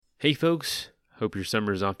Hey folks, hope your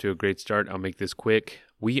summer is off to a great start. I'll make this quick.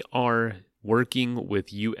 We are working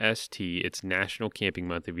with UST. It's National Camping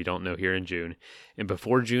Month, if you don't know, here in June. And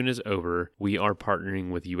before June is over, we are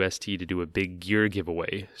partnering with UST to do a big gear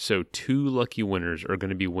giveaway. So 2 lucky winners are going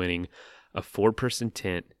to be winning a 4-person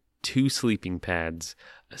tent, 2 sleeping pads,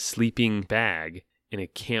 a sleeping bag, and a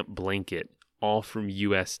camp blanket, all from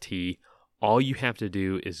UST. All you have to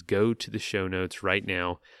do is go to the show notes right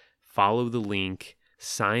now, follow the link,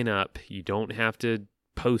 sign up. You don't have to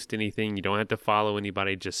post anything. You don't have to follow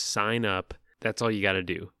anybody. Just sign up. That's all you got to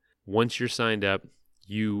do. Once you're signed up,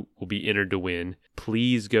 you will be entered to win.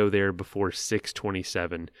 Please go there before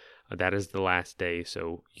 6/27. That is the last day.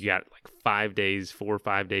 So you got like 4 or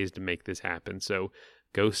 5 days to make this happen. So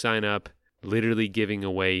go sign up. Literally giving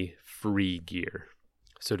away free gear.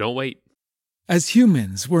 So don't wait. As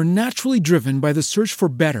humans, we're naturally driven by the search for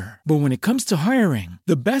better. But when it comes to hiring,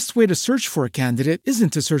 the best way to search for a candidate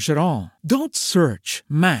isn't to search at all. Don't search,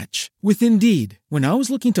 match with Indeed. When I was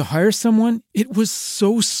looking to hire someone, it was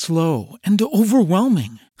so slow and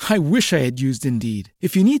overwhelming. I wish I had used Indeed.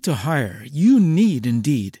 If you need to hire, you need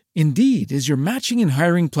Indeed. Indeed is your matching and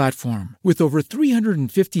hiring platform with over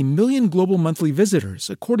 350 million global monthly visitors,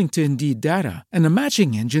 according to Indeed data, and a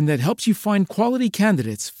matching engine that helps you find quality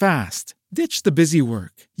candidates fast. Ditch the busy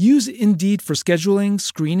work. Use Indeed for scheduling,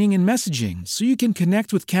 screening, and messaging so you can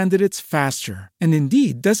connect with candidates faster. And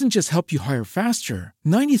Indeed doesn't just help you hire faster.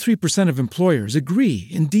 93% of employers agree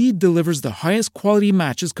Indeed delivers the highest quality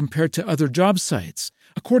matches compared to other job sites,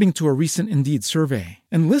 according to a recent Indeed survey.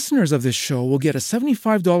 And listeners of this show will get a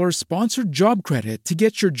 $75 sponsored job credit to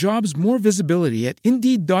get your jobs more visibility at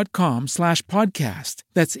Indeed.com/podcast.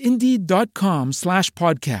 That's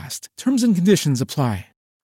Indeed.com/podcast. Terms and conditions apply.